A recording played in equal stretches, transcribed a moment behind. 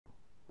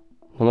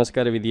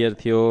નમસ્કાર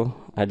વિદ્યાર્થીઓ,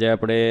 આજે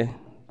આપણે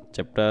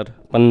ચેપ્ટર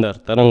 15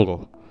 તરંગો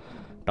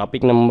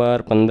ટોપિક નંબર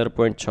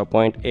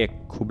 15.6.1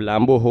 ખૂબ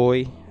લાંબો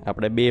હોય,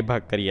 આપણે બે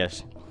ભાગ કર્યા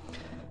છે.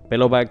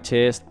 પહેલો ભાગ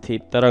છે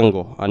સ્થિત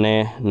તરંગો અને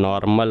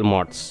normal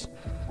modes.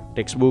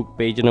 Textbook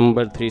page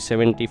number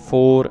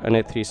 374 અને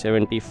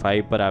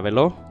 375 પર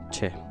આવેલો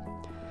છે.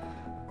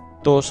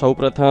 તો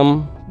સૌપ્રથમ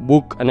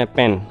બુક અને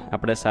પેન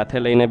આપણે સાથે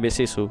લઈને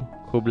બેસીશું.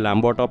 ખૂબ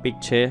લાંબો ટોપિક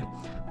છે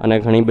અને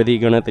ઘણી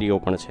બધી ગણતરીઓ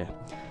પણ છે.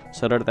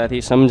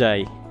 સરળતાથી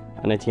સમજાય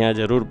અને જ્યાં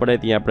જરૂર પડે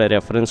ત્યાં આપણે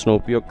રેફરન્સનો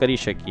ઉપયોગ કરી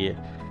શકીએ,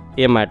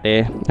 એ માટે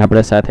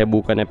આપણે સાથે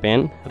બુક અને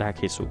પેન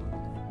રાખીશું.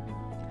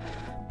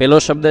 પહેલો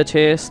શબ્દ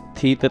છે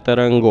સ્થિત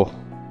તરંગો.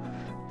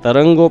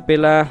 તરંગો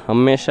પહેલાં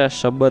હંમેશા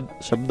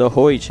શબ્દ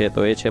હોય છે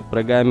તો એ છે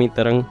પ્રગામી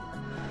તરંગ.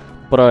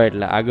 પ્ર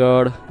એટલે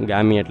આગળ,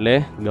 ગામી એટલે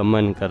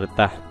ગમન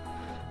કરતા.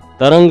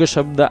 તરંગ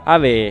શબ્દ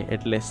આવે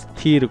એટલે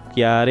સ્થિર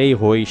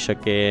ક્યારેય હોઈ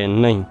શકે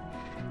નહીં.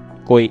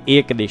 કોઈ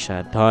એક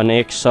દિશા, ધન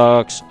એક્સ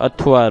અક્ષ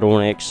અથવા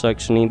ઋણ એક્સ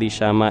અક્ષની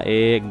દિશામાં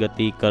એ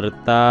ગતિ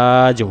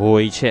કરતા જ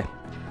હોય છે.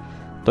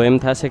 તો એમ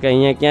થશે કે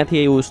અહીંયા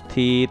ક્યાંથી આવ્યું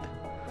સ્થિત?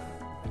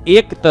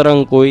 એક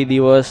તરંગ કોઈ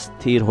દિવસ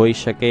સ્થિર હોઈ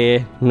શકે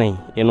નહીં.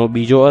 એનો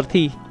બીજો અર્થ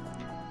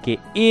કે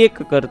એક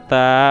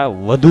કરતાં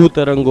વધુ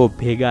તરંગો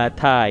ભેગા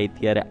થાય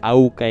ત્યારે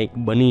આવું કંઈક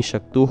બની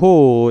શકતું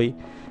હોય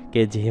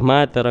કે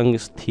જેમાં તરંગ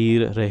સ્થિર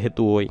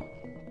રહેતું હોય.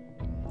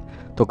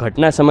 તો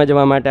ઘટના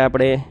સમજવા માટે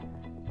આપણે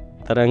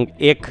તરંગ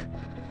એક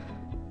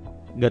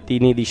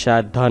ગતિની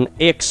દિશા ધન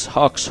એક્સ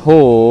અક્ષ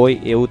હોય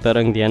એવું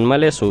તરંગ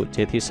ધ્યાનમાં લેશું,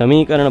 જેથી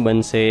સમીકરણ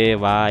બનશે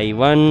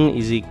y1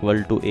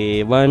 =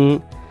 a1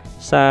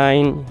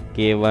 sin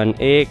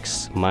k1x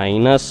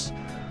minus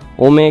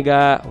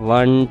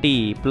ω1t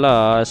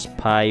plus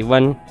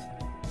φ1.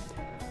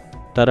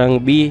 તરંગ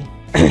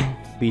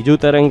બીજું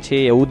તરંગ છે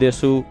એવું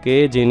દેશું કે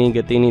જેની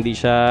ગતિની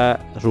દિશા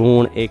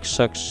ઋણ એક્સ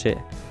અક્ષ છે,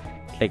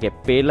 એટલે કે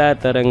પેલા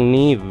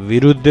તરંગની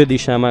વિરુદ્ધ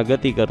દિશામાં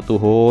ગતિ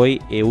કરતું હોય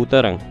એવું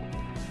તરંગ.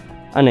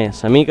 અને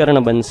સમીકરણ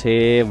બનશે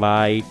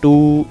y2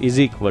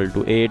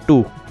 = a2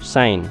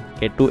 sin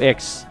k2x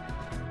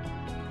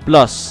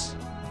plus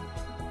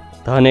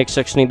ધન એક્સ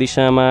અક્ષની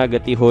દિશામાં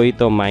ગતિ હોય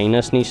તો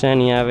માઇનસ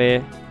નિશાની આવે,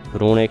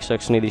 ઋણ એક્સ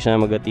અક્ષની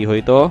દિશામાં ગતિ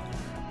હોય તો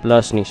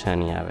પ્લસ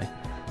નિશાની આવે,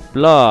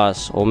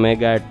 પ્લસ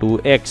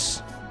ω2x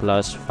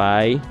પ્લસ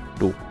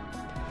φ2.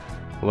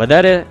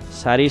 વધારે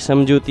સારી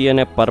સમજૂતી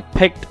અને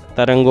પરફેક્ટ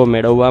તરંગો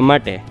મેળવવા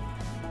માટે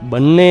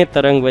બંને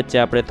તરંગ વચ્ચે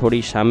આપણે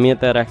થોડી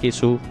સામ્યતા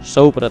રાખીશું.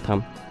 સૌ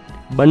પ્રથમ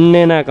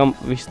બંનેના કંપ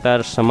વિસ્તાર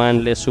સમાન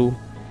લેશું.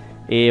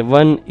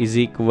 a1 =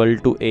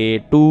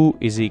 a2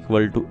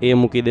 = a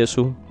મૂકી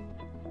દેશું.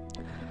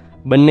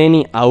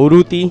 બંનેની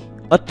આવૃત્તિ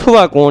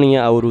અથવા કોણીય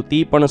આવૃત્તિ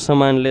પણ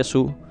સમાન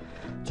લેશું.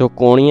 જો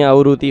કોણીય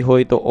આવૃત્તિ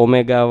હોય તો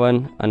ω1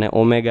 અને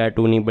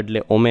ω2ની બદલે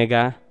ω,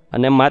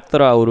 અને માત્ર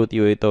આવૃત્તિ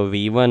હોય તો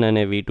v1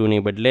 અને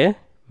v2ની બદલે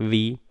v.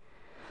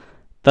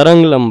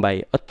 તરંગ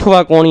લંબાઈ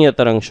અથવા કોણીય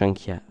તરંગ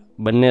સંખ્યા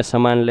બંને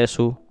સમાન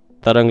લેશું.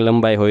 તરંગ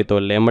લંબાઈ હોય તો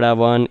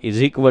λ1 =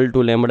 λ2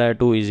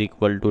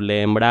 = λ.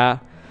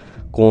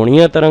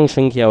 કોણીય તરંગ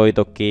સંખ્યા હોય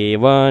તો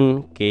k1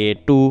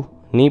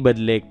 k2ની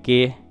બદલે k.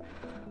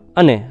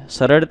 અને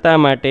સરળતા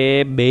માટે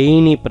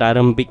બેયની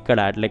પ્રારંભિક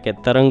કળા એટલે કે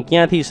તરંગ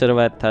ક્યાંથી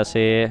શરૂઆત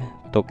થશે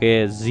તો કે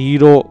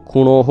 0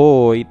 ખૂણો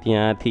હોય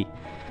ત્યાંથી,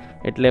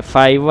 એટલે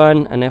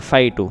φ1 અને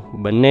φ2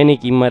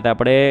 બંનેની કિંમત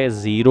આપણે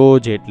 0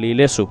 જેટલી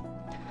લેશું.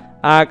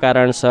 આ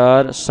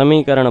કારણસર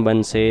સમીકરણ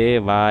બનશે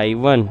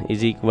y1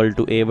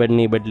 =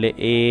 a1ની બદલે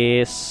a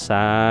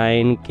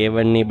sin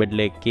k1ની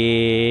બદલે k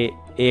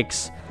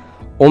x,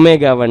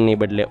 ω1ની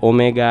બદલે ω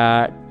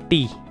t,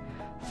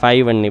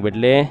 φ1ની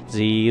બદલે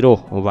 0.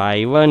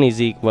 y1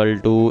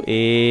 =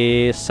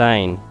 a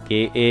sin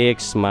kx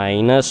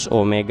minus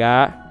ω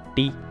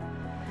t.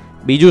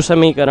 બીજું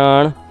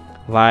સમીકરણ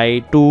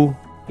y2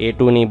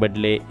 a2ની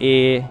બદલે a,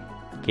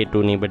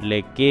 k2ની બદલે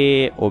k,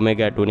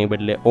 ω2ની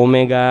બદલે ω,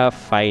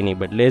 φની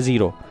બદલે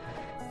 0.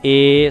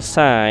 a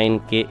sin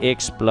kx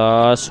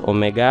plus ω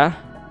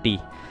t.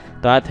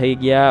 તો આ થઈ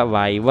ગયા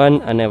y1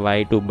 અને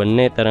y2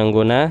 બંને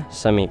તરંગોના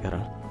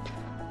સમીકરણ.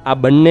 આ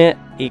બંને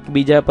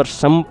એકબીજા પર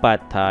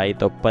સંપાત થાય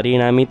તો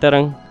પરિણામી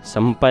તરંગ.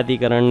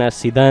 સંપાતીકરણના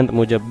સિદ્ધાંત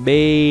મુજબ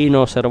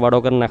બેયનો સરવાળો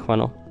કરી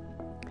નાખવાનો.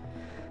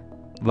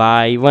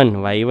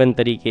 y1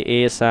 તરીકે a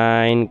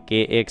sin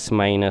kx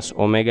minus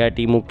ω t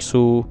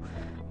મૂકશું.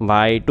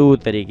 y2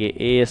 તરીકે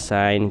a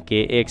sin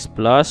kx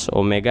plus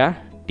ω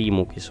t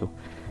મૂકીશું.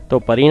 તો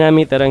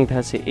પરિણામી તરંગ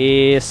થશે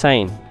a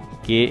sin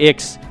kx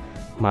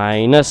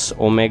minus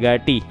ω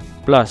t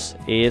plus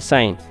a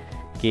sin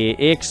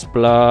kx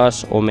plus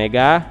ω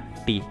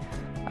t.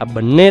 આ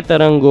બંને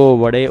તરંગો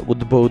વડે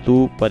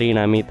ઉદ્ભવતું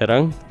પરિણામી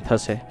તરંગ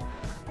થશે.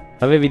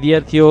 હવે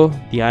વિદ્યાર્થીઓ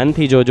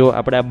ધ્યાનથી જોજો,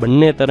 આપણે આ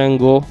બંને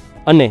તરંગો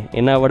અને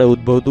એના વડે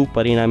ઉદ્ભવતું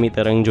પરિણામી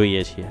તરંગ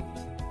જોઈએ છીએ.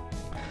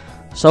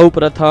 સૌ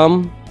પ્રથમ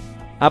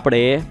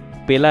આપણે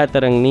પહેલા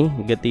તરંગની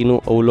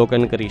ગતિનું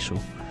અવલોકન કરીશું.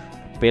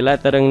 પહેલા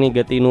તરંગની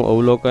ગતિનું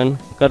અવલોકન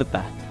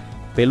કરતાં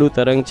પહેલું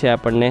તરંગ છે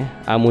આપણને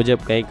આ મુજબ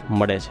કંઈક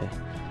મળે છે.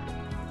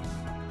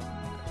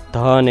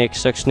 ધન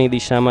એક્સ અક્ષની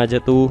દિશામાં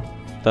જતું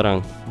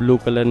તરંગ બ્લુ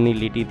કલરની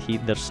લીટીથી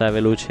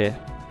દર્શાવેલું છે.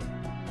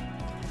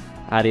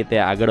 આ રીતે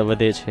આગળ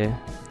વધે છે.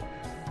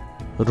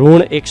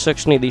 ઋણ એક્સ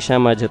અક્ષની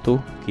દિશામાં જતું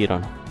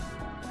કિરણ.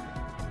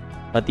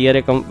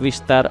 અત્યારે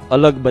કંપવિસ્તાર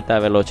અલગ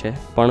બતાવેલો છે,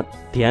 પણ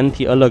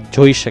ધ્યાનથી અલગ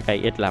જોઈ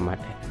શકાય એટલા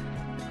માટે.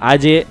 આ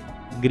જે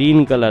ગ્રીન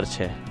કલર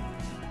છે,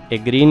 એ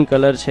ગ્રીન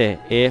કલર છે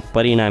એ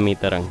પરિણામી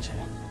તરંગ છે.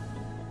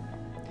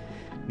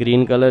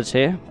 ગ્રીન કલર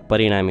છે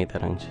પરિણામી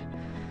તરંગ છે.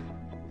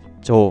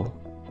 જો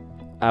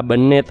આ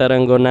બંને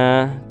તરંગોના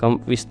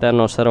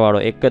કંપવિસ્તારનો સરવાળો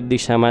એક જ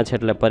દિશામાં છે,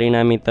 એટલે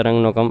પરિણામી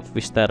તરંગનો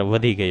કંપવિસ્તાર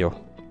વધી ગયો.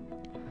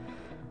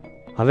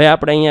 હવે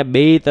આપણે અહીંયા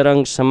બે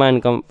તરંગ સમાન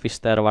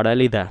કંપવિસ્તારવાળા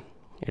લીધા,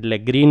 એટલે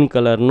ગ્રીન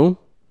કલરનું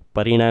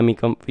પરિણામી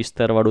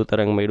કંપવિસ્તારવાળું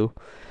તરંગ મળ્યું.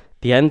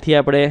 ધ્યાનથી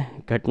આપણે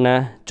ઘટના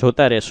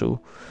જોતા રહેશું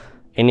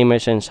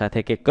એનિમેશન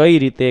સાથે કે કઈ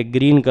રીતે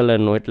ગ્રીન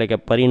કલરનું એટલે કે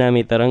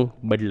પરિણામી તરંગ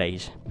બદલાય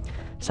છે.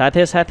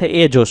 સાથે સાથે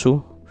એ જોશું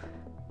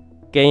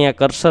કે અહીંયા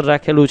કર્સર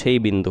રાખેલું છે એ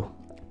બિંદુ,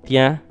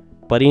 ત્યાં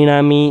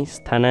પરિણામી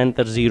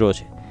સ્થાનાંતર 0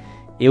 છે.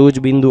 એવું જ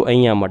બિંદુ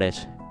અહીંયા મળે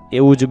છે,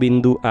 એવું જ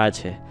બિંદુ આ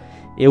છે,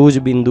 એવું જ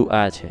બિંદુ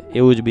આ છે,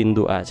 એવું જ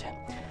બિંદુ આ છે.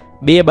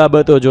 બે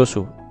બાબતો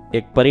જોશું,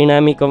 એક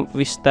પરિણામી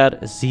કંપવિસ્તાર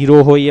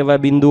 0 હોય એવા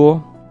બિંદુઓ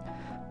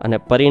અને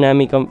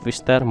પરિણામી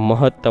કંપવિસ્તાર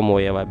મહત્તમ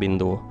હોય એવા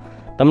બિંદુઓ.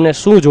 તમને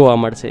શું જોવા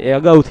મળશે એ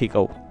અગાઉથી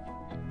કહું,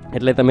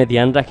 એટલે તમે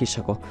ધ્યાન રાખી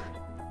શકો.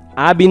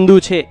 આ બિંદુ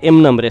છે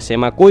એમનેમ રહેશે,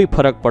 એમાં કોઈ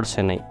ફરક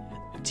પડશે નહીં.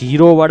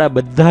 0 વાળા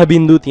બધા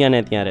બિંદુ ત્યાં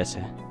ને ત્યાં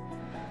રહેશે.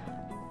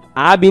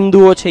 આ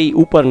બિંદુઓ છે એ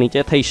ઉપર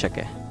નીચે થઈ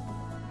શકે.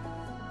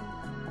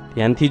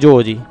 ધ્યાનથી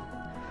જોવો જી,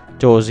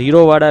 જો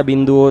 0 વાળા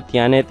બિંદુઓ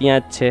ત્યાં ને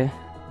ત્યાં જ છે,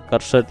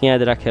 કર્સર ત્યાં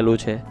જ રાખેલું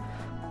છે.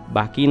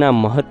 બાકીના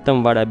મહત્તમ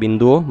વાળા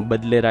બિંદુઓ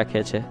બદલે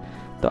રાખે છે.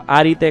 તો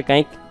આ રીતે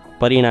કંઈક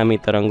પરિણામી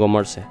તરંગો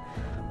મળશે.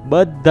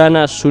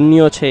 બધાના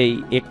શૂન્યો છે એ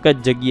એક જ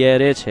જગ્યાએ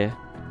રહે છે,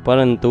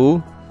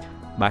 પરંતુ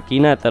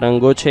બાકીના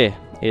તરંગો છે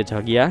એ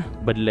જગ્યા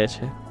બદલે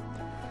છે.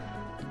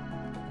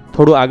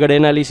 થોડું આગળ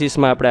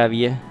એનાલિસિસમાં આપણે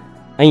આવીએ.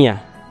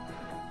 અહીંયા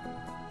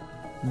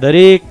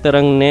દરેક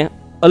તરંગને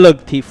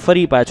અલગથી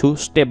ફરી પાછું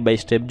સ્ટેપ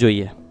બાય સ્ટેપ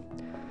જોઈએ.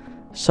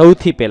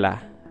 સૌથી પહેલાં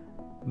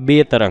બે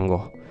તરંગો,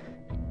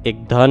 એક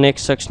ધન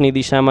એક્સ અક્ષની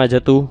દિશામાં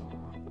જતું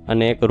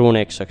અને એક ઋણ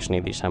એક્સ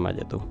અક્ષની દિશામાં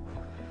જતું.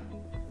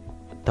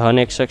 ધન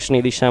એક્સ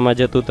અક્ષની દિશામાં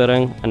જતું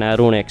તરંગ અને આ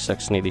ઋણ એક્સ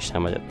અક્ષની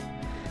દિશામાં જતું.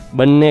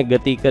 બંને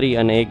ગતિ કરી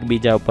અને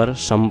એકબીજા ઉપર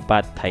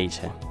સંપાત થાય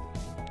છે.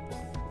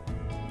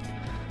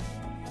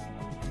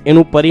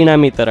 એનું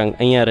પરિણામી તરંગ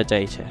અહીંયા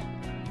રચાય છે.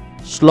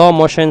 સ્લો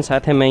મોશન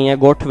સાથે મેં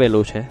અહીંયા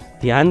ગોઠવેલું છે.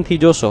 ધ્યાનથી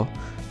જોશો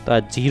તો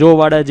આ 0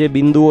 વાળા જે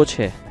બિંદુઓ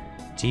છે,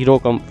 0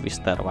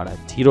 કંપવિસ્તારવાળા,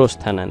 0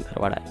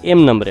 સ્થાનાંતરવાળા,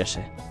 એમનેમ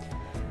રહેશે.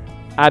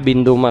 આ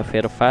બિંદુમાં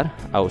ફેરફાર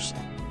આવશે.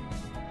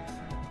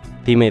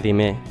 ધીમે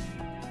ધીમે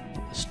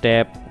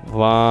સ્ટેપ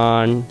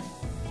 1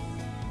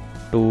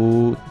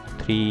 2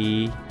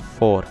 3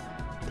 4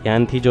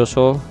 ધ્યાનથી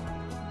જોશો.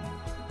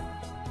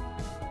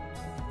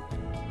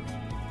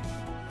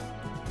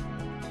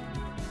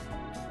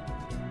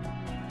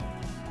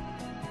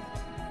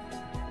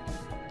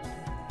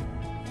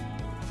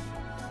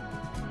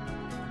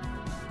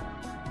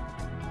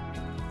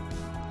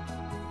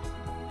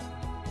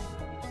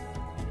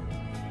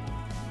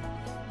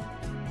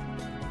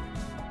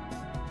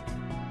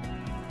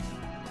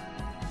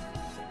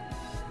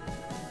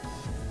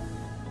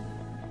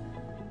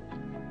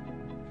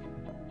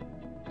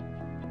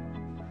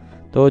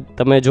 તો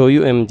તમે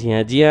જોયું એમ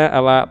જ્યાં જ્યાં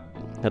આવા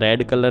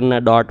રેડ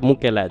કલરના ડોટ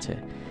મૂકેલા છે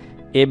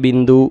એ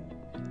બિંદુ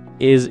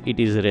એઝ ઇટ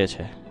ઇઝ રહે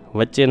છે.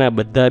 વચ્ચેના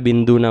બધા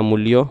બિંદુના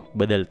મૂલ્યો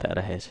બદલતા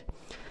રહે છે.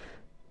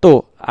 તો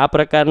આ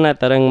પ્રકારના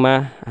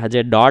તરંગમાં આ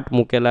જે ડોટ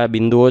મૂકેલા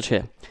બિંદુઓ છે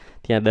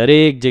ત્યાં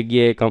દરેક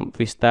જગ્યાએ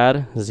કંપવિસ્તાર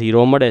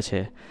 0 મળે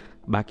છે.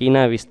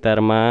 બાકીના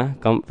વિસ્તારમાં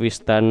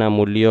કંપવિસ્તારના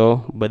મૂલ્યો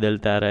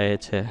બદલતા રહે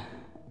છે.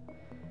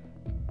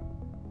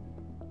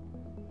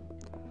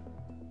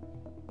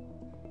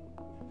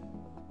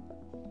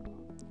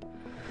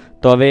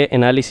 તો હવે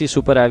એનાલિસિસ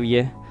ઉપર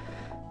આવીએ.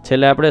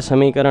 છેલ્લે આપણે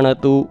સમીકરણ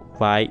હતું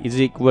y =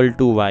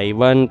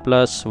 y1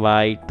 +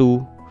 y2,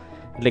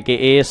 એટલે કે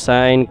a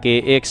sin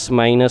kx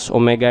 -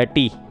 ωt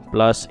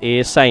plus a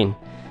sin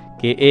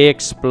kx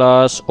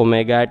 +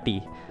 ωt.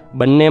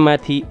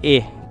 બંનેમાંથી a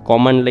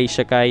કોમન લઈ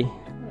શકાય,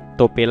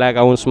 તો પહેલા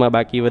કાઉન્સમાં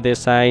બાકી વધે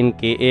sin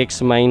kx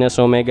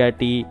 -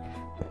 ωt,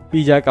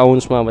 બીજા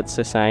કાઉન્સમાં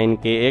વધશે sin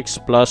kx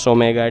 +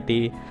 ωt.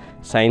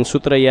 સાઇન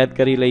સૂત્ર યાદ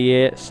કરી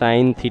લઈએ.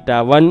 sin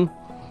θ1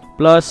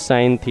 +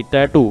 sin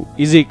θ2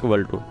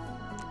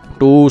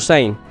 = 2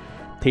 sin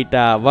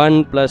θ1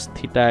 +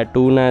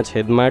 θ2 ના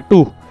છેદમાં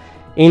 2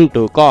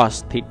 ઇન્ટુ cos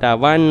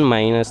θ1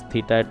 -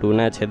 θ2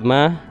 ના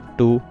છેદમાં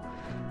 2.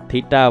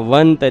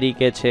 θ1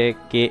 તરીકે છે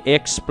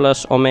kx +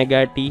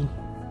 ωt,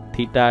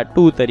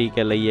 θ2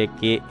 તરીકે લઈએ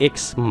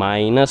kx -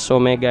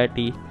 ωt.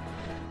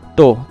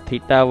 તો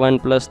θ1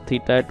 +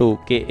 θ2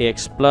 kx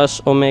 +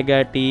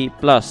 ωt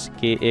plus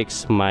kx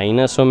 -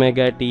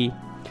 ωt.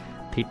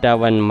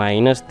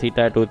 θ1 -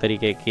 θ2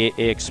 તરીકે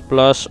kx +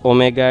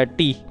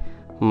 ωt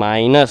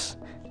minus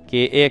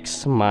kx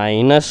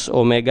 -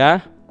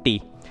 ωt.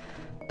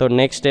 તો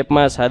નેક્સ્ટ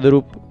સ્ટેપમાં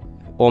સાદુરૂપ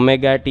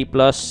ωt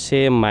પ્લસ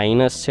છે,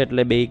 માઇનસ છે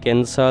એટલે બે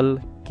કેન્સલ.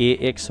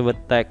 kx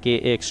 +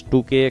 kx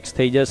 2kx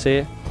થઈ જશે.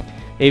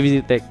 એવી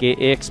રીતે કે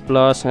એક્સ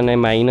પ્લસ અને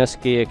માઇનસ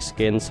કે x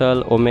cancel,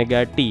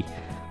 omega T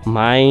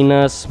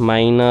minus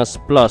minus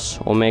plus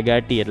omega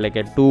T એટલે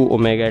કે 2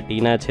 ઓમેગા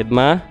ટીના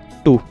છેદમાં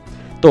 2.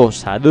 તો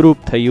સાદુરૂપ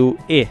થયું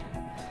એ.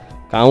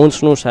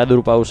 કાઉન્સનું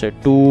સાદુરૂપ આવશે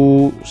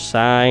 2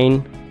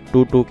 સાઇન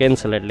 2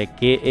 કેન્સલ એટલે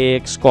કે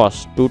એક્સ કોસ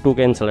 2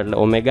 કેન્સલ એટલે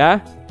ઓમેગા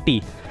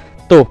ટી.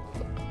 તો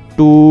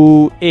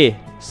 2a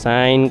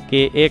સાઇન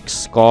કે એક્સ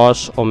કોસ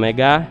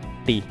ઓમેગા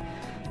ટી.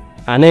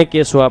 આને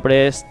કહેશું આપણે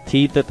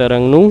સ્થિત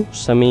તરંગનું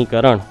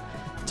સમીકરણ,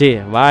 જે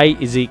y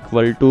is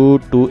equal to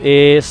 2a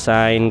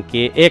sign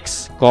કે એક્સ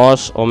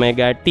કોસ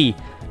ઓમેગા ટી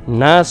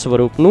ના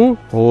સ્વરૂપનું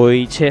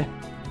હોય છે.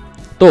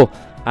 તો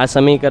આ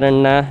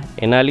સમીકરણના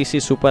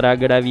એનાલિસિસ ઉપર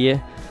આગળ આવીએ.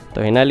 તો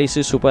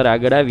એનાલિસિસ ઉપર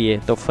આગળ આવીએ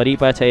તો ફરી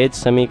પાછા એ જ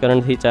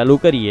સમીકરણથી ચાલુ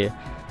કરીએ.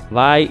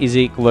 y is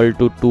equal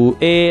to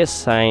 2a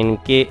sign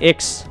કે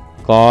એક્સ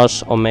કોસ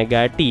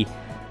ઓમેગા ટી,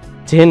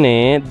 જેને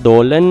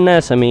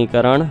દોલનના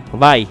સમીકરણ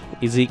y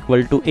is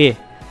equal to a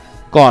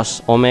cos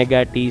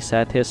omega T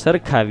સાથે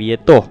સરખાવીએ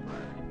તો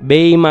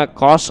બેયમાં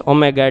કોસ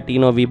ઓમેગા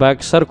ટીનો વિભાગ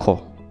સરખો.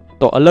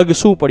 તો અલગ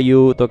શું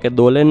પડ્યું? તો કે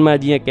દોલનમાં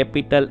જ્યાં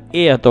કેપિટલ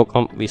એ હતો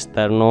કંપ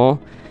વિસ્તારનો,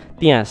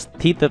 ત્યાં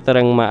સ્થિત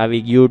તરંગમાં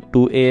આવી ગયું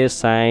 2a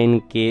સાઇન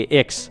કે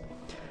એક્સ.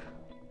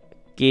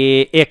 કે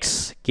એક્સ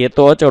કે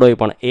તો અચળ હોય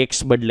પણ એક્સ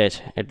બદલે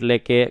છે, એટલે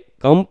કે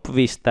કંપ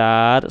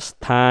વિસ્તાર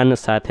સ્થાન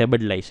સાથે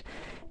બદલાય છે.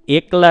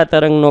 એકલા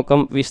તરંગનો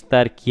કંપ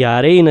વિસ્તાર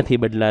ક્યારેય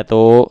નથી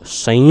બદલાતો,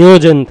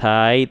 સંયોજન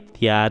થાય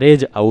ત્યારે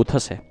જ આવું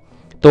થશે.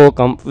 તો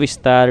કંપ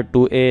વિસ્તાર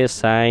 2a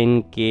સાઇન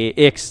કે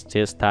એક્સ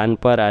જે સ્થાન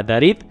પર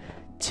આધારિત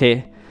છે.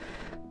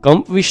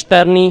 કંપ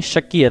વિસ્તારની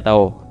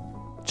શક્યતાઓ: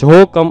 જો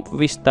કંપ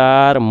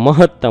વિસ્તાર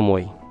મહત્તમ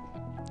હોય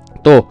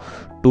તો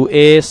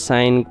 2a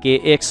સાઇન કે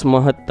એક્સ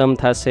મહત્તમ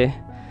થશે,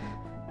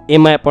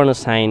 એમાં પણ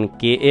સાઇન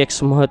કે એક્સ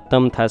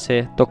મહત્તમ થશે.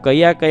 તો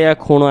કયા કયા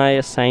ખૂણાએ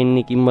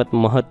સાઇનની કિંમત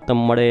મહત્તમ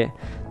મળે?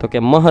 તો કે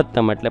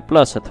મહત્તમ એટલે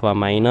પ્લસ અથવા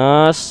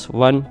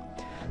 -1.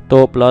 તો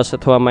પ્લસ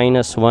અથવા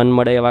 -1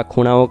 મળે એવા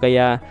ખૂણાઓ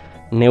કયા?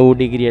 90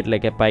 ડિગ્રી એટલે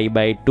કે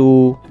π/2,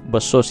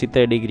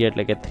 270 ડિગ્રી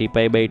એટલે કે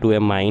 3π/2 એ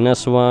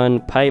 -1,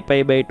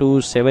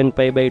 5π/2,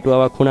 7π/2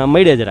 આવા ખૂણા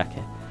મળે જ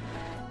રાખે.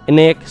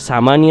 એને એક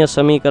સામાન્ય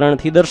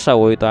સમીકરણથી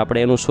દર્શાવવું હોય તો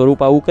આપણે એનું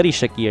સ્વરૂપ આવું કરી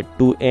શકીએ: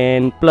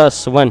 2n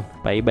 + 1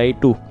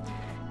 π/2.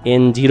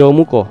 n0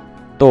 મૂકો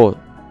તો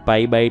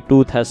π/2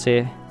 થશે,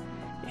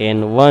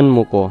 n1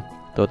 મૂકો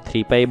તો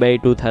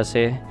 3π/2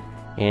 થશે,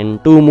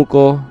 n2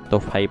 મૂકો તો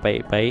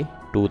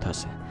 5π/2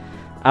 થશે.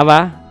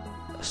 આવા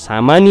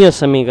સામાન્ય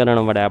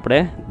સમીકરણ વડે આપણે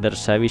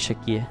દર્શાવી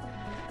શકીએ.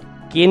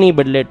 કેની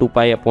બદલે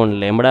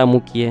 2π/λ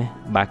મૂકીએ,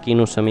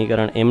 બાકીનું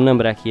સમીકરણ એમનેમ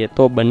રાખીએ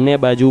તો બંને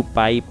બાજુ π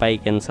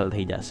કેન્સલ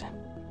થઈ જશે.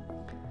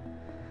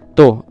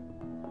 તો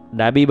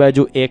ડાબી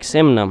બાજુ x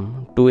એમનેમ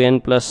 2n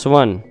 +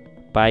 1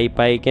 π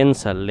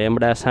કેન્સલ,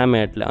 લેમડા સામે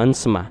એટલે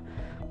અંશમાં,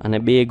 અને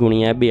 2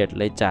 × 2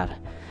 એટલે 4.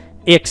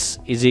 x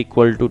is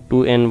equal to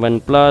 2n1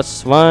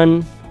 + 1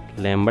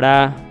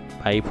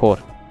 λ/4.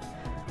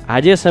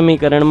 આજે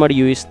સમીકરણ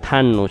મળ્યું એ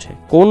સ્થાનનું છે.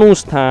 કોનું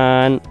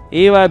સ્થાન?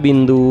 એવા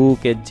બિંદુ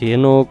કે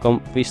જેનો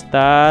કંપ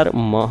વિસ્તાર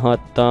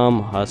મહત્તમ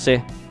હશે.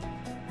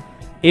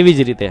 એવી જ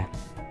રીતે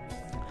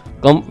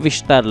કંપ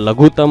વિસ્તાર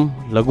લઘુત્તમ.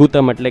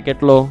 લઘુત્તમ એટલે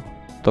કેટલો?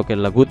 તો કે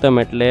લઘુત્તમ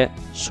એટલે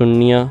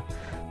 0.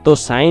 તો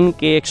સાઇન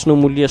કે એક્સનું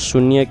મૂલ્ય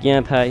 0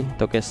 ક્યાં થાય?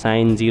 તો કે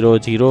સાઇન 0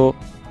 0,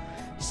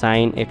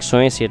 સાઇન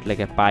 180 એટલે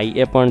કે પાઈ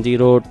એ પણ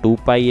 0,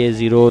 2π એ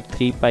 0,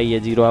 3π એ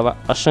 0, આવા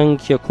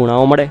અસંખ્ય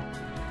ખૂણાઓ મળે.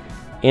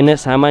 એને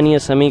સામાન્ય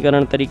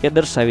સમીકરણ તરીકે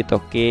દર્શાવી તો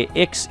કે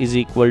x is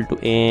equal to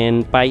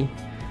nπ,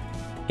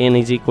 n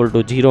is equal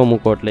to 0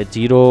 મૂકો એટલે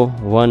 0,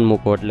 1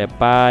 મૂકો એટલે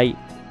પાઈ,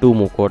 2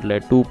 મૂકો એટલે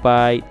 2π,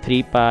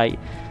 3π.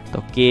 તો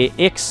કે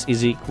x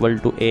is equal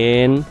to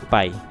nπ.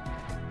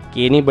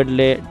 કેની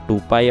બદલે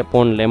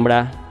 2π/λ,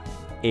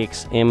 x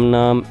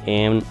એમનમ,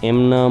 n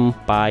એમનમ,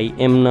 પાઈ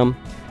એમનમ.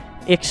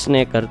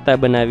 એક્સને કરતા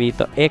બનાવી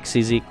તો x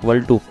is equal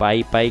to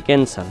π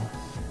cancel,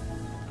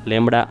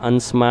 lambda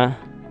અંશમાં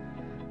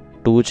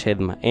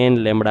 2/n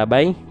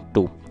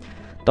λ/2.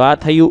 તો આ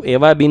થયું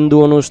એવા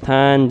બિંદુઓનું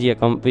સ્થાન જે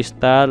કંપ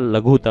વિસ્તાર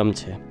લઘુત્તમ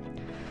છે.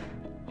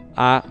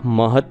 આ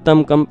મહત્તમ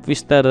કંપ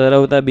વિસ્તાર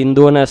ધરાવતા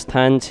બિંદુઓના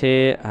સ્થાન છે,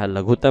 આ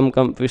લઘુત્તમ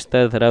કંપ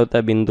વિસ્તાર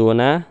ધરાવતા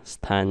બિંદુઓના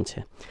સ્થાન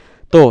છે.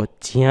 તો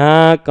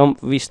જ્યાં કંપ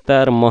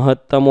વિસ્તાર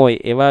મહત્તમ હોય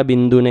એવા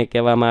બિંદુને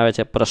કહેવામાં આવે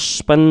છે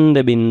પ્રસ્પંદ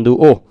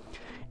બિંદુઓ,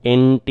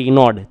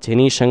 એન્ટીનોડ,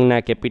 જેની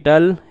સંજ્ઞા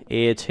કેપિટલ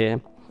એ છે.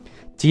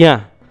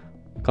 જ્યાં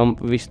કંપ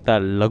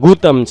વિસ્તાર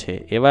લઘુત્તમ છે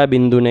એવા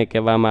બિંદુને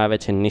કહેવામાં આવે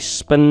છે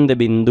નિસ્પંદ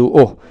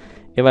બિંદુઓ.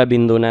 એવા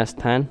બિંદુના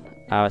સ્થાન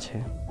આ છે.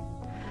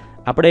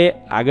 આપણે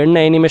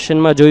આગળના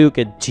એનિમેશનમાં જોયું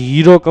કે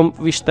 0 કંપ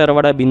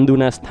વિસ્તારવાળા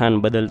બિંદુના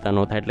સ્થાન બદલતા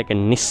નહોતા, એટલે કે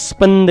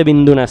નિસ્પંદ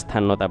બિંદુના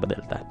સ્થાન નહોતા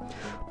બદલતા.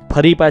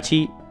 ફરી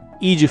પાછી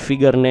એ જ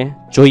ફિગરને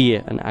જોઈએ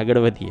અને આગળ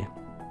વધીએ.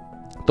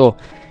 તો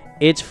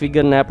એ જ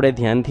ફિગરને આપણે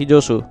ધ્યાનથી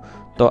જોશું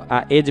તો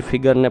આ એ જ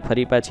ફિગરને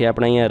ફરી પાછી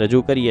આપણે અહીંયા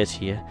રજૂ કરીએ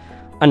છીએ,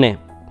 અને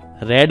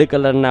રેડ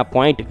કલરના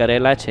પોઈન્ટ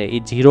કરેલા છે એ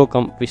 0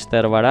 કંપ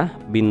વિસ્તારવાળા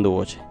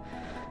બિંદુઓ છે.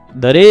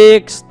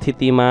 દરેક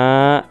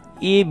સ્થિતિમાં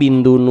એ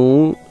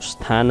બિંદુનું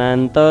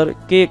સ્થાનાંતર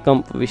કે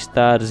કંપ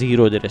વિસ્તાર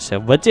 0 જ રહેશે.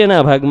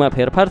 વચ્ચેના ભાગમાં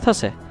ફેરફાર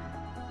થશે.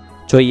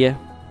 જોઈએ.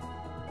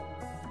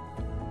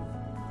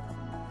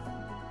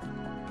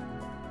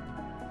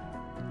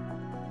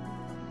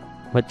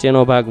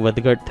 વચ્ચેનો ભાગ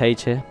વધઘટ થાય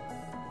છે.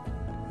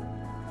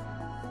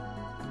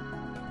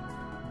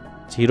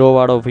 0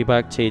 વાળો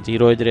વિભાગ છે એ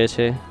 0 જ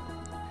રહેશે.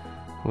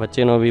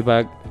 વચ્ચેનો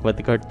વિભાગ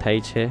વધઘટ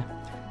થાય છે.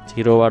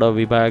 0 વાળો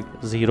વિભાગ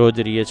 0 જ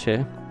રહે છે.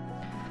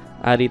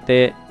 આ રીતે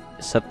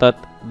સતત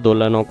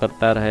દોલનો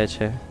કરતા રહે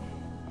છે.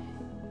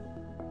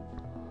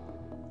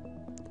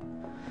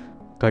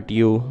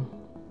 ઘટ્યું,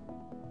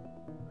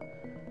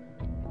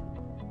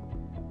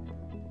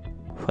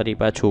 ફરી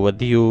પાછું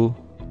વધ્યું.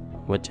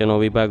 વચ્ચેનો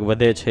વિભાગ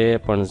વધે છે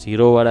પણ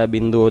 0 વાળા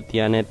બિંદુઓ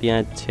ત્યાં ને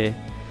ત્યાં જ છે.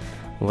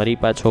 વળી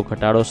પાછો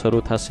ઘટાડો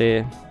શરૂ થશે.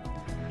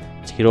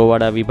 0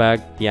 વાળા વિભાગ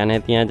ત્યાં ને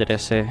ત્યાં જ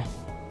રહેશે.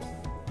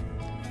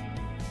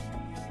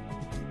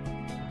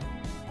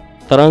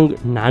 તરંગ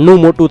નાનું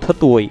મોટું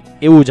થતું હોય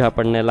એવું જ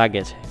આપણને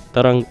લાગે છે.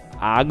 તરંગ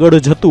આગળ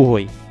જતું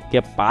હોય કે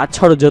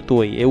પાછળ જતું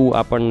હોય એવું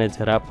આપણને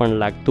જરા પણ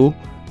લાગતું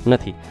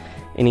નથી.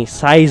 એની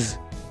સાઇઝ,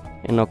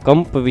 એનો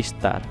કંપ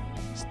વિસ્તાર,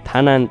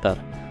 સ્થાનાંતર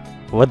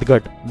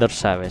વધઘટ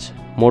દર્શાવે છે.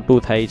 મોટું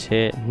થાય છે,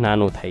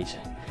 નાનું થાય છે.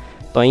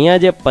 તો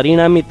અહીંયા જે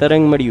પરિણામી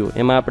તરંગ મળ્યું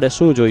એમાં આપણે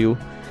શું જોયું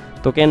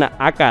તો કે એના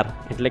આકાર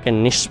એટલે કે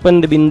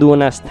નિષ્પંદ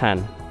બિંદુઓના સ્થાન,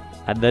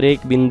 આ દરેક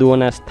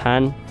બિંદુઓના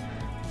સ્થાન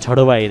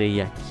જળવાઈ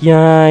રહ્યા,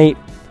 ક્યાંય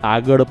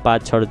આગળ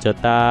પાછળ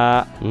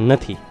જતા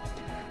નથી.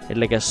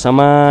 એટલે કે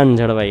સમાન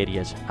જળવાઈ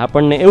રહ્યા છે.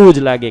 આપણને એવું જ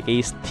લાગે કે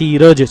એ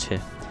સ્થિર જ છે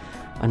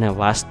અને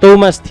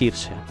વાસ્તવમાં સ્થિર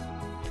છે.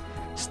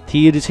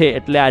 સ્થિર છે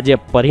એટલે આ જે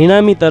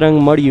પરિણામી તરંગ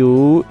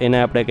મળ્યું એને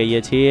આપણે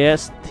કહીએ છીએ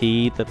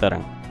સ્થિત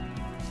તરંગ.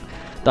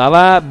 તો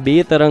આવા બે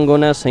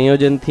તરંગોના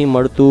સંયોજનથી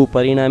મળતું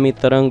પરિણામી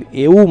તરંગ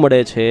એવું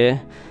મળે છે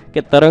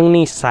કે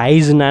તરંગની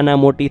સાઇઝ નાના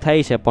મોટી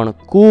થાય છે પણ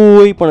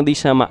કોઈ પણ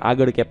દિશામાં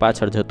આગળ કે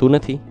પાછળ જતું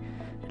નથી,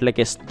 એટલે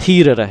કે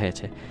સ્થિર રહે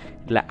છે.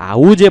 એટલે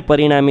આવું જે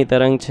પરિણામી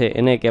તરંગ છે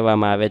એને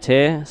કહેવામાં આવે છે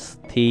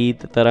સ્થિત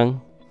તરંગ.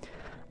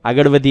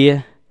 આગળ વધીએ.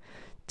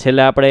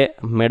 છેલ્લે આપણે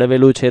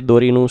મેળવેલું છે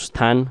દોરીનું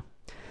સ્થાન.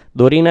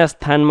 દોરીના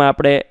સ્થાનમાં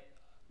આપણે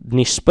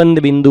નિષ્પંદ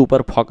બિંદુ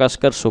પર ફોકસ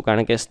કરશું,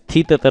 કારણ કે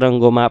સ્થિત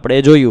તરંગોમાં આપણે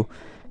જોયું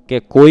કે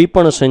કોઈ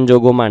પણ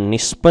સંજોગોમાં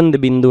નિષ્પંદ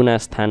બિંદુના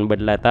સ્થાન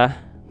બદલાતા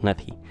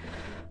નથી.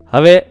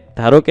 હવે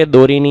ધારો કે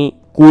દોરીની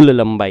કુલ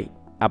લંબાઈ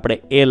આપણે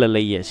L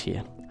લઈએ છીએ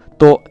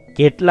તો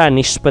કેટલા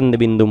નિષ્પંદ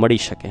બિંદુ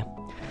મળી શકે?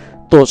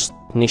 તો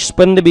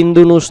નિષ્પંદ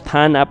બિંદુનું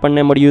સ્થાન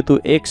આપણને મળ્યું હતું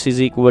x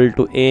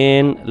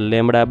n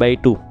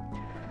λ/2.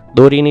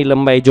 દોરીની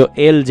લંબાઈ જો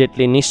L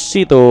જેટલી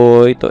નિશ્ચિત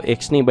હોય તો x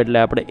ની બદલે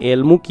આપણે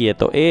L મૂકીએ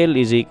તો L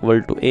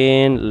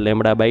n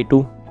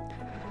λ/2.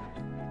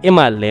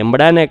 એમાં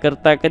લેમડાને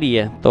કરતા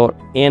કરીએ તો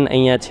n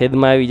અહીંયા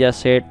છેદમાં આવી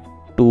જશે,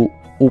 2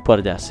 ઉપર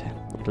જશે,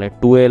 એટલે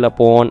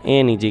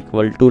 2l/n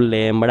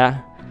લેમડા.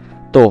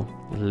 તો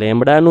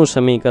લેમડાનું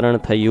સમીકરણ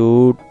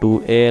થયું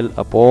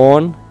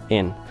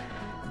 2l/n,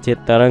 જે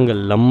તરંગ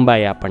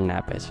લંબાઈ આપણને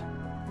આપે છે.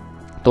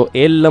 તો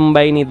L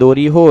લંબાઈની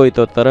દોરી હોય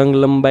તો તરંગ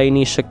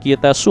લંબાઈની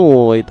શક્યતા શું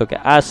હોય તો કે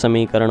આ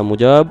સમીકરણ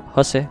મુજબ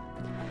હશે.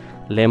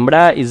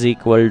 Lambda =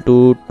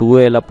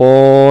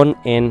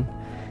 2l/n.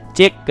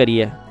 ચેક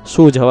કરીએ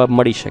શું જવાબ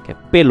મળી શકે.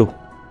 પેલું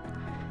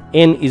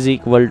n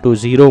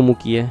 = 0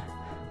 મૂકીએ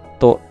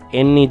તો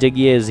n ની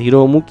જગ્યાએ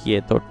 0 મૂકીએ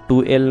તો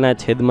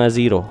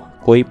 2l/0,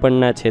 કોઈ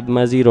પણના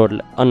છેદમાં 0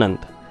 એટલે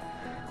અનંત.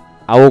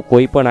 આવો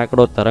કોઈ પણ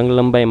આંકડો તરંગ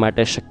લંબાઈ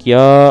માટે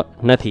શક્ય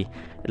નથી.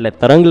 એટલે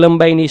તરંગ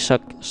લંબાઈની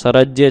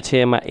શરત જે છે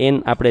એમાં n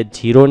આપણે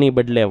 0ની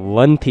બદલે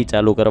 1 થી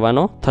ચાલુ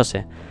કરવાનો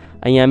થશે.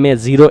 અહીંયા મેં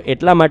 0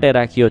 એટલા માટે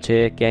રાખ્યો છે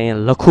કે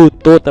અહીંયા લખું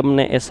તો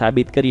તમને એ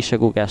સાબિત કરી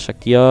શકું કે આ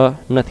શક્ય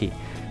નથી.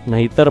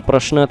 નહીતર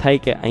પ્રશ્ન થાય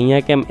કે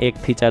અહીંયા કેમ 1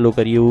 થી ચાલુ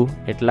કર્યું,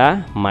 એટલા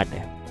માટે.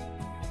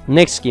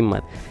 નેક્સ્ટ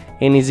કિંમત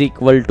n =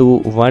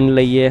 1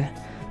 લઈએ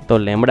તો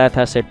લેમડા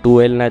થશે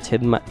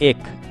 2l/1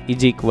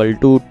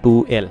 =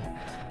 2l.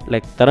 એટલે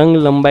તરંગ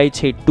લંબાઈ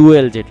છે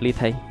 2l જેટલી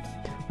થાય.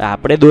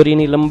 આપણે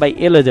દોરીની લંબાઈ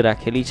L જ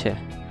રાખેલી છે.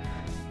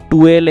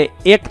 2l એ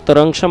એક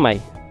તરંગ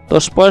સમાય તો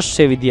સ્પષ્ટ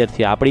છે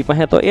વિદ્યાર્થીઓ, આપણી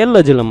પાસે તો L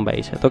જ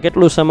લંબાઈ છે, તો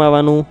કેટલું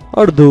સમાવાનું?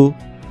 અડધું.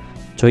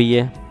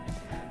 જોઈએ.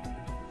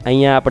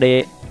 અહીંયા આપણે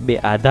બે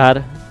આધાર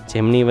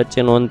જેમની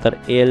વચ્ચેનું અંતર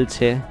L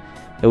છે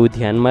એવું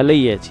ધ્યાનમાં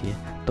લઈએ છીએ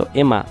તો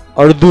એમાં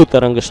અડધું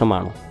તરંગ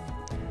સમાણું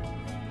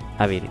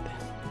આવી રીતે.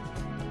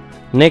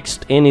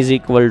 નેક્સ્ટ n =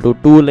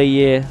 2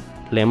 લઈએ.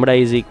 Lambda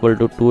 =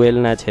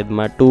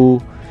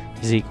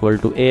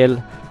 2l/2 L.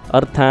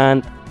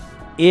 અર્થાત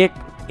એક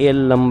L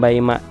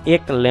લંબાઈમાં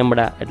એક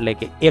લેમડા એટલે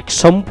કે એક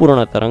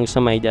સંપૂર્ણ તરંગ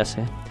સમાઈ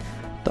જશે.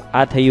 તો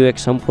આ થયું એક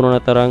સંપૂર્ણ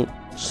તરંગ,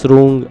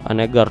 શૃંગ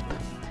અને ગર્ત.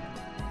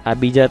 આ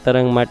બીજા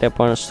તરંગ માટે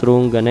પણ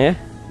શૃંગ અને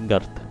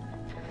ગર્ત.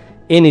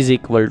 n =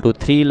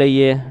 3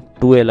 લઈએ.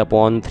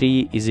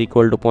 2l/3 =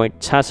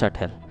 0.66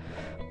 L.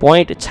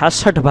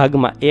 0.66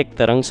 ભાગમાં એક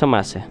તરંગ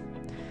સમાશે.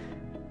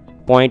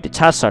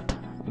 0.66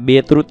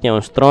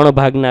 2/3, 3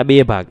 ભાગના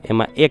 2 ભાગ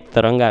એમાં એક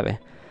તરંગ આવે.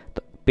 તો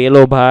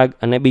પેલો ભાગ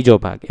અને બીજો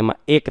ભાગ એમાં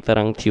એક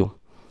તરંગ થયું.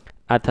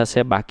 આ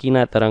થશે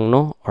બાકીના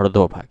તરંગનો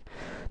અડધો ભાગ.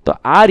 તો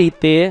આ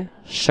રીતે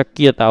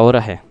શક્યતાઓ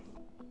રહે.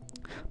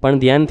 પણ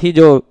ધ્યાનથી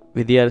જો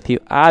વિદ્યાર્થીઓ,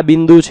 આ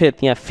બિંદુ છે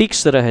ત્યાં ફિક્સ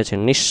રહે છે,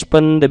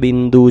 નિષ્પંદ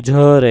બિંદુ જ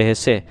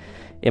રહેશે,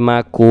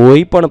 એમાં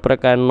કોઈ પણ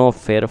પ્રકારનો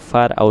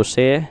ફેરફાર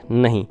આવશે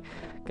નહીં,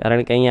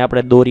 કારણ કે અહીંયા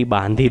આપણે દોરી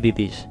બાંધી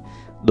દીધી છે.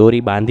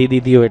 દોરી બાંધી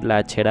દીધી હોય એટલે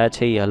આ છેડા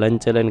છે એ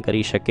હલનચલન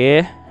કરી શકે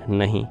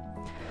નહીં.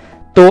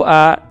 તો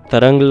આ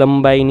તરંગ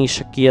લંબાઈની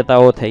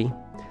શક્યતાઓ થઈ.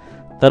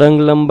 તરંગ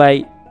લંબાઈ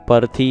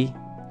પરથી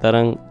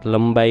તરંગ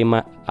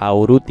લંબાઈમાં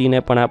આવૃત્તિને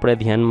પણ આપણે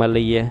ધ્યાનમાં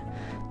લઈએ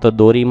તો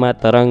દોરીમાં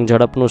તરંગ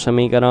ઝડપનું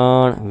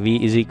સમીકરણ v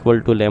is equal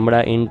to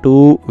lambda into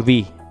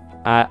વી.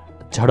 આ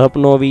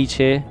ઝડપનો v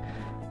છે,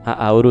 આ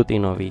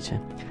આવૃત્તિનો v છે.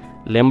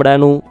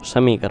 લેમડાનું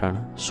સમીકરણ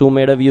શું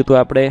મેળવ્યું હતું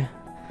આપણે?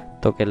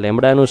 તો કે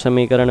લેમડાનું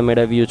સમીકરણ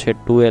મેળવ્યું છે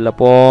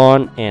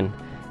 2l/n.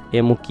 એ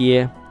મૂકીએ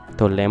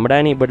તો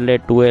લેમડાની બદલે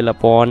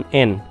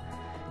 2l/n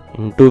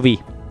ઇન્ટુ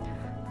વી.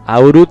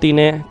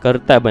 આવૃત્તિને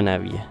કરતા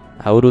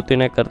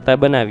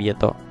બનાવીએ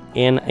તો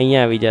n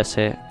અહીંયા આવી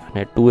જશે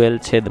અને 2l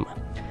છેદમાં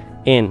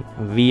n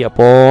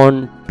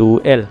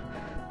v/2l.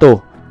 તો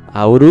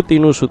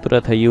આવૃત્તિનું સૂત્ર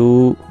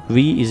થયું v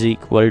is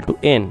equal to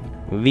n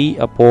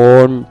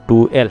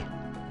v/2l.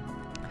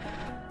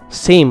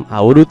 Same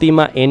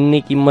આવૃત્તિમાં n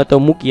ની કિંમતો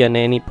મૂકીએ અને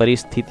એની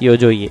પરિસ્થિતિઓ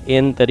જોઈએ.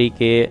 n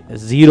તરીકે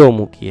 0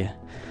 મૂકીએ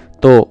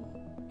તો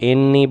n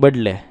ની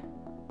બદલે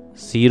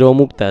 0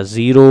 મૂકતા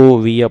 0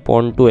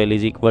 v/2l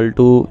ઇઝ ઇક્વલ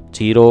ટુ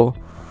 0.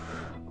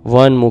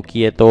 1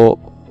 મૂકીએ તો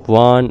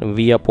 1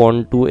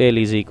 v/2l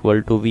is equal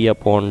to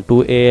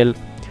v/2l.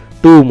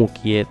 2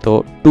 મૂકીએ તો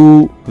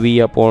 2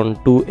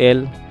 v/2l.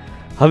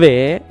 હવે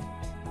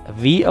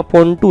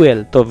v/2l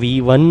તો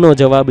v1 નો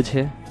જવાબ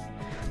છે,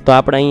 તો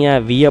આપણે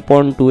અહીંયા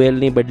v/2l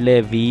ની બદલે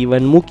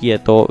v1 મૂકીએ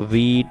તો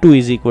v2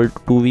 is equal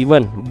to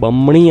 2v1,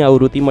 બમણી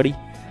આવૃત્તિ મળી.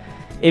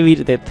 એવી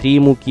રીતે 3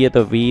 મૂકીએ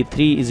તો v3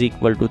 is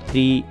equal to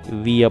 3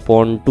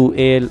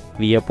 v/2l.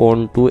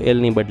 v/2l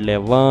ની બદલે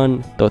 1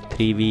 તો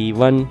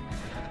 3v1.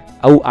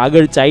 આવું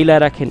આગળ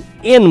ચાલ્યા રાખીને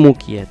n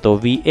મૂકીએ તો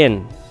vn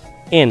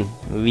n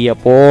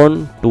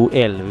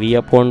v/2l.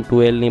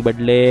 v/2l ની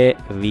બદલે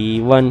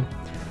v1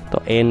 તો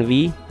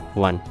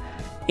nv1.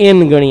 n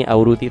ગણી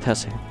આવૃત્તિ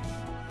થશે.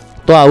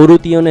 તો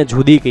આવૃત્તિઓને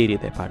જુદી કઈ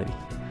રીતે પાડવી?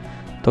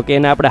 તો કે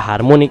એને આપણે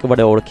હાર્મોનિક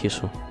વડે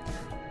ઓળખીશું.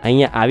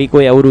 અહીંયા આવી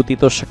કોઈ આવૃત્તિ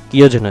તો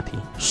શક્ય જ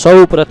નથી. સૌ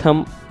પ્રથમ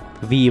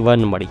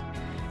v1 મળી,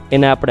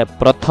 એને આપણે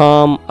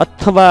પ્રથમ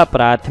અથવા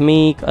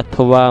પ્રાથમિક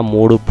અથવા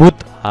મૂળભૂત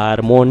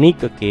હાર્મોનિક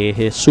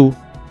કહેશું.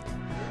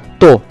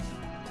 તો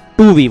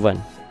 2v1,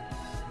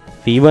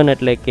 v1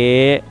 એટલે કે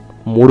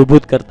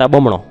મૂળભૂત કરતા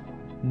બમણો,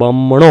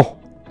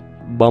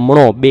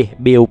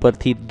 બે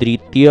ઉપરથી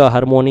દ્વિતીય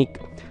હાર્મોનિક.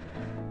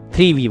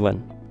 3v1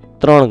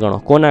 3 ગણો,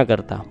 કોના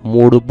કરતા?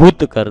 મૂળભૂત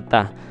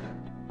કરતા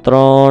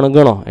 3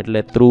 ગણો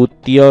એટલે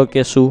તૃતીય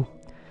કહેશું.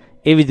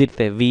 એવી જ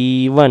રીતે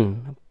v1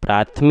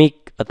 પ્રાથમિક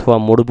અથવા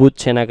મૂળભૂત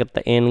છે એના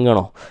કરતાં n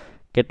ગણો,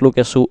 કેટલું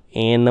કહેશું?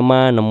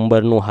 n-માં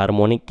નંબરનું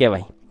હાર્મોનિક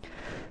કહેવાય.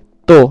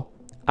 તો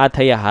આ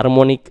થયા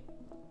હાર્મોનિક.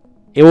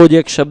 એવો જ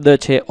એક શબ્દ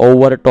છે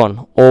ઓવરટોન.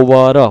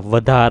 ઓવર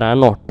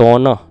વધારાનો,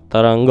 ટોન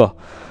તરંગ,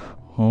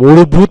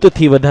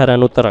 મૂળભૂતથી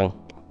વધારાનું તરંગ.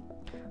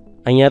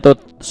 અહીંયા તો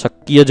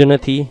શક્ય જ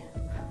નથી.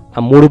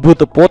 આ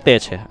મૂળભૂત પોતે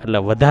છે એટલે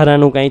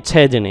વધારાનું કાંઈ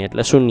છે જ નહીં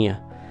એટલે શૂન્ય.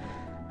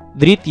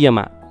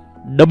 દ્વિતીયમાં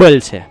ડબલ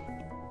છે,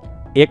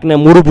 એકને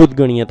મૂળભૂત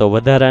ગણીએ તો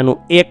વધારાનું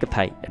 1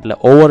 થાય એટલે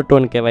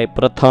ઓવરટોન કહેવાય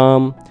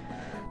પ્રથમ.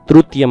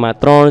 તૃતીયમાં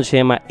 3 છે,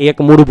 એમાં 1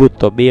 મૂળભૂત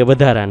તો 2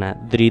 વધારાના.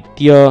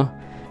 દ્વિતીય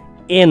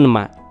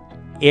n-માં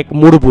 1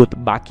 મૂળભૂત,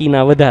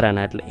 બાકીના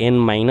વધારાના એટલે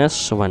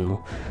n-1.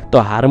 તો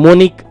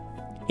હાર્મોનિક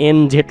n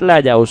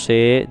જેટલા જ આવશે,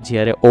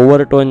 જ્યારે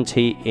ઓવરટોન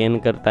છે એ n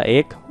કરતાં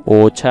 1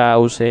 ઓછા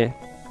આવશે.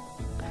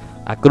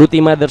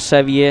 આકૃતિમાં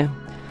દર્શાવીએ.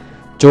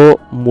 જો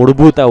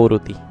મૂળભૂત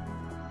આવૃત્તિ,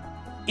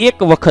 એક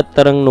વખત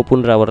તરંગનું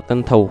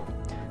પુનરાવર્તન થવું,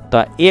 તો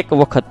આ એક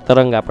વખત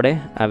તરંગ આપણે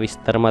આ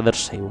વિસ્તારમાં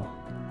દર્શાવ્યું.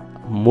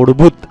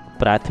 મૂળભૂત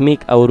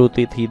પ્રાથમિક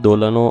આવૃત્તિથી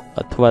દોલનો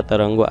અથવા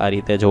તરંગો આ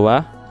રીતે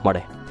જોવા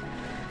મળે.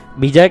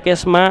 બીજા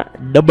કેસમાં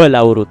ડબલ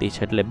આવૃત્તિ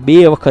છે એટલે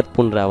 2 વખત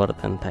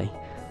પુનરાવર્તન થાય.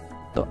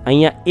 તો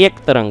અહીંયા 1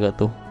 તરંગ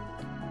હતું,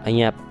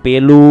 અહીંયા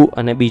પહેલું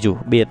અને બીજું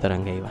 2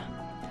 તરંગ આવ્યા.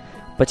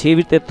 પછી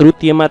એવી રીતે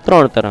તૃતીયમાં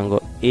 3 તરંગો,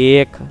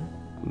 1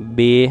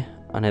 2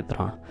 અને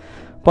 3.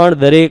 પણ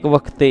દરેક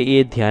વખતે એ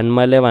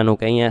ધ્યાનમાં લેવાનું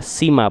કે અહીંયા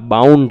સીમા,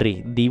 બાઉન્ડ્રી,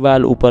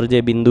 દિવાલ ઉપર જે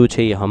બિંદુ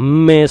છે એ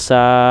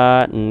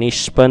હંમેશા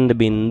નિષ્પંદ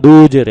બિંદુ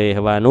જ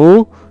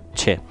રહેવાનું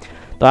છે.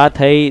 તો આ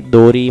થઈ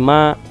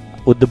દોરીમાં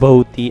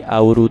ઉદ્ભવતી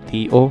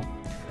આવૃત્તિઓ.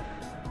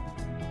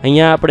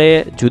 અહીંયા આપણે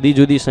જુદી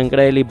જુદી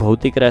સંકળાયેલી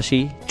ભૌતિક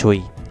રાશિ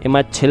જોઈ.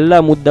 એમાં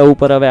છેલ્લા મુદ્દા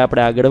ઉપર હવે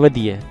આપણે આગળ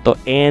વધીએ તો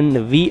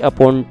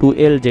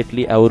nv/2l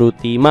જેટલી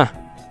આવૃત્તિમાં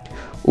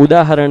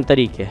ઉદાહરણ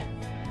તરીકે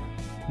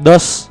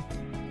 10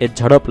 એ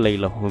ઝડપ લઈ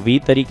લઉં. v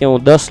તરીકે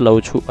હું 10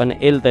 લઉં છું અને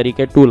l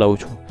તરીકે 2 લઉં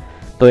છું.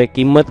 તો એ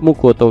કિંમત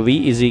મૂકો તો v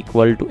is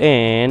equal to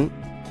n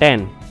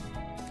 10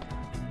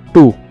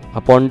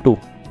 2/2.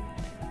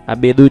 આ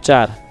 2 દુ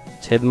 4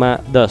 છેદમાં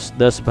 10,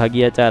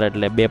 10/4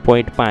 એટલે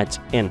 2.5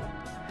 n.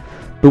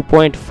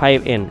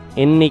 2.5 n.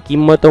 n ની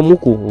કિંમતો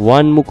મૂકું.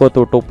 1 મૂકો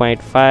તો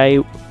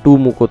 2.5, 2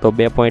 મૂકો તો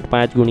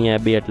 2.5 ગુણ્યા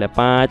 2 એટલે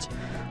 5,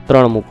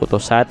 3 મૂકો તો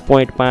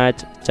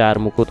 7.5, 4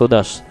 મૂકો તો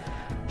 10.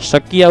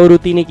 શક્ય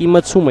આવૃત્તિની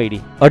કિંમત શું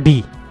મળી?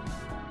 2.5,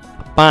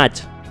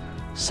 5,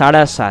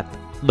 7.5,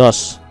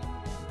 10.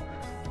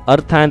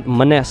 અર્થાત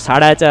મને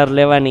 4.5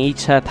 લેવાની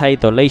ઈચ્છા થાય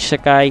તો લઈ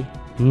શકાય?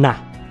 ના,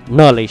 ન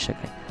લઈ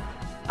શકાય.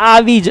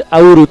 આવી જ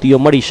આવૃત્તિઓ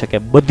મળી શકે,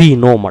 બધી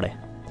ન મળે.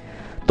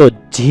 તો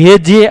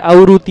જે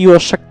આવૃત્તિઓ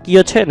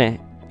શક્ય છે ને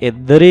એ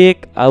દરેક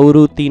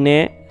આવૃત્તિને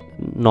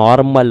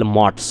નોર્મલ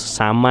મોડ્સ,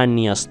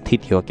 સામાન્ય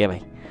સ્થિતિઓ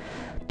કહેવાય.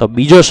 તો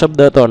બીજો શબ્દ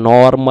હતો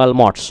નોર્મલ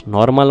મોડ્સ.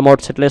 નોર્મલ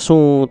મોડ્સ એટલે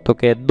શું? તો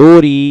કે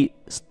દોરી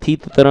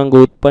સ્થિત તરંગ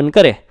ઉત્પન્ન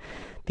કરે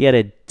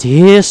ત્યારે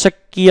જે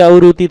શક્ય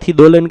આવૃત્તિથી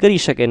દોલન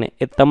કરી શકે ને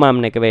એ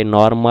તમામને કહેવાય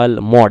નોર્મલ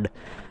મોડ.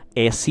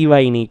 એ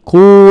સિવાયની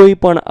કોઈ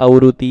પણ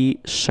આવૃત્તિ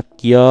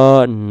શક્ય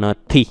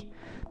નથી.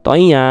 તો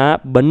અહીંયા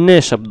બંને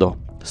શબ્દો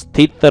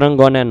સ્થિત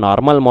તરંગો અને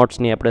નોર્મલ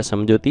મોડ્સની આપણે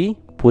સમજૂતી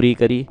પૂરી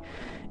કરી.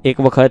 એક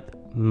વખત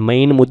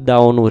મેઇન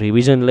મુદ્દાઓનું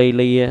રિવિઝન લઈ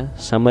લઈએ.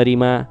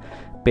 સમરીમાં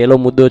પહેલો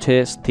મુદ્દો છે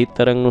સ્થિત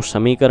તરંગનું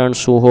સમીકરણ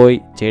શું હોય.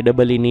 JEE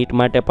NEET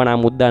માટે પણ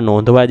આ મુદ્દા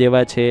નોંધવા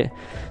જેવા છે.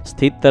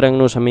 સ્થિત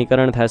તરંગનું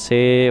સમીકરણ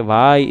થશે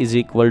y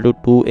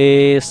 = 2a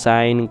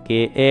sin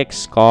kx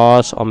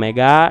cos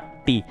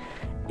ωt.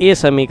 એ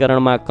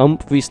સમીકરણમાં કંપ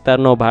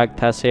વિસ્તારનો ભાગ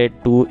થશે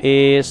 2a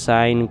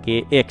sin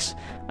kx.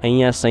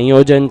 અહીંયા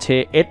સંયોજન છે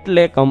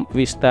એટલે કંપ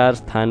વિસ્તાર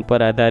સ્થાન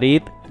પર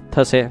આધારિત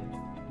થશે.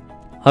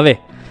 હવે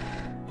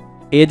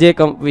એ જે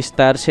કંપ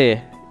વિસ્તાર છે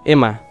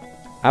એમાં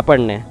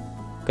આપણને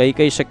કઈ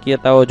કઈ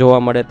શક્યતાઓ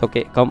જોવા મળે? તો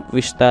કે કંપ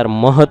વિસ્તાર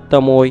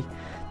મહત્તમ હોય.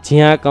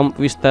 જ્યાં કંપ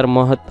વિસ્તાર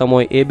મહત્તમ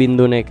હોય એ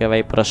બિંદુને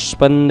કહેવાય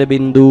પ્રસ્પંદ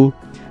બિંદુ.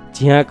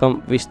 જ્યાં કંપ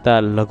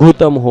વિસ્તાર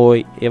લઘુત્તમ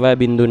હોય એવા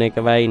બિંદુને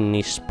કહેવાય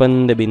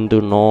નિસ્પંદ બિંદુ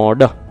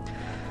નોડ.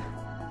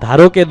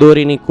 ધારો કે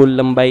દોરીની કુલ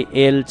લંબાઈ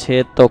L છે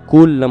તો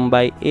કુલ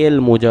લંબાઈ L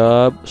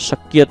મુજબ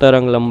શક્ય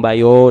તરંગ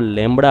લંબાઈઓ λ/λ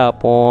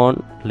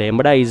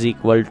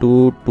 =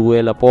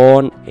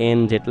 2L/n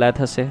જેટલા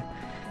થશે.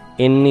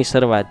 n ની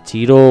શરૂઆત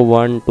 0,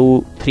 1, 2,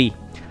 3.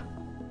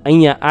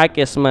 અહીંયા આ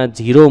કેસમાં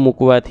 0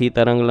 મૂકવાથી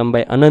તરંગ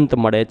લંબાઈ અનંત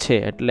મળે છે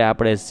એટલે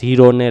આપણે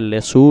 0 ને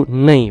લેશું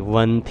નહીં,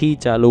 1 થી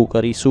ચાલુ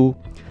કરીશું.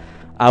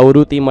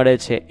 આવૃત્તિ મળે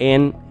છે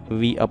n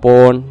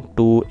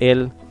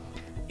v/2L.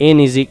 n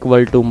 =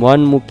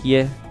 1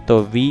 મૂકીએ તો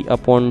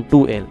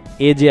v/2L.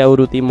 એ જે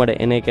આવૃત્તિ મળે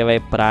એને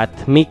કહેવાય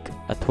પ્રાથમિક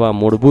અથવા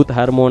મૂળભૂત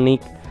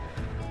હાર્મોનિક.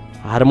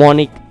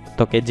 હાર્મોનિક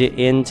તો કે જે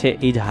n છે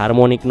એ જ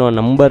હાર્મોનિકનો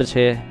નંબર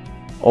છે.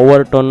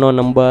 ઓવરટોનનો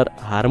નંબર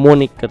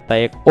હાર્મોનિક કરતાં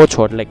એક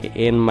ઓછો એટલે કે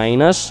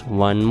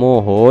n-1મો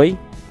હોય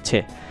છે.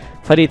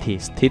 ફરીથી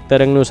સ્થિત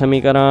તરંગનું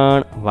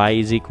સમીકરણ y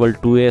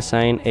 = 2a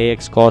sin ax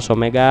cos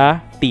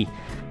ωt.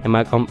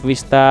 એમાં કંપ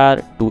વિસ્તાર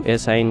 2a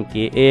sin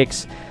kx.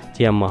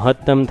 જ્યાં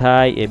મહત્તમ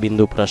થાય એ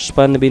બિંદુ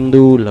પ્રસ્પંદ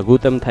બિંદુ,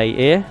 લઘુત્તમ થાય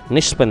એ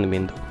નિસ્પંદ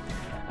બિંદુ.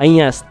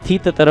 અહીંયા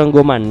સ્થિત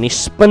તરંગોમાં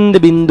નિસ્પંદ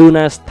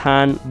બિંદુના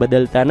સ્થાન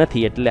બદલતા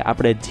નથી એટલે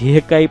આપણે જે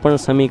કંઈ પણ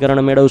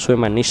સમીકરણ મેળવશું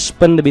એમાં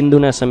નિસ્પંદ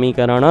બિંદુના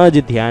સમીકરણ જ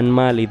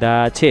ધ્યાનમાં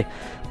લીધા છે,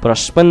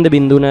 પ્રસ્પંદ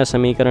બિંદુના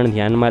સમીકરણ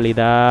ધ્યાનમાં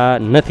લીધા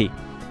નથી.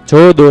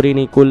 જો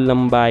દોરીની કુલ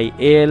લંબાઈ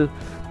L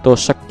તો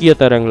શક્ય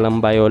તરંગ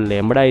લંબાઈઓ λ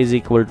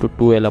 =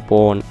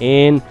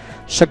 2L/n.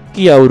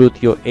 શક્ય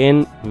આવૃત્તિઓ n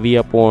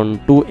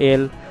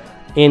v/2L.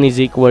 n =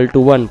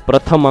 1.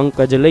 પ્રથમ અંક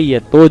જ લઈએ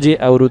તો જે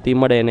આવૃત્તિ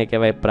મળે એને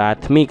કહેવાય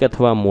પ્રાથમિક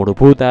અથવા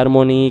મૂળભૂત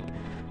હાર્મોનિક.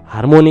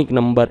 Harmonic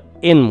number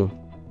n.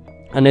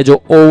 અને જો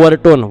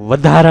ઓવરટોન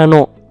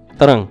વધારાનો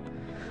તરંગ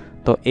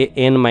તો એ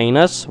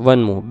n-1.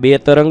 2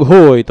 તરંગ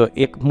હોય તો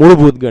એક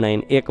મૂળભૂત ગણાય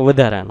ને એક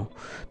વધારાનો.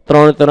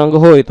 3 તરંગ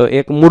હોય તો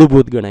એક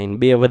મૂળભૂત ગણાય ને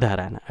 2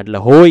 વધારાના. એટલે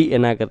હોય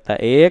એના કરતાં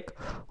એક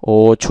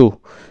ઓછું.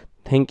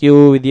 થેન્ક યુ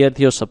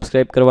વિદ્યાર્થીઓ.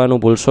 સબસ્ક્રાઈબ કરવાનું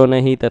ભૂલશો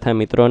નહીં તથા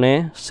મિત્રોને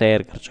શેર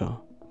કરજો.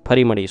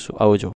 ફરી મળીશું. આવજો.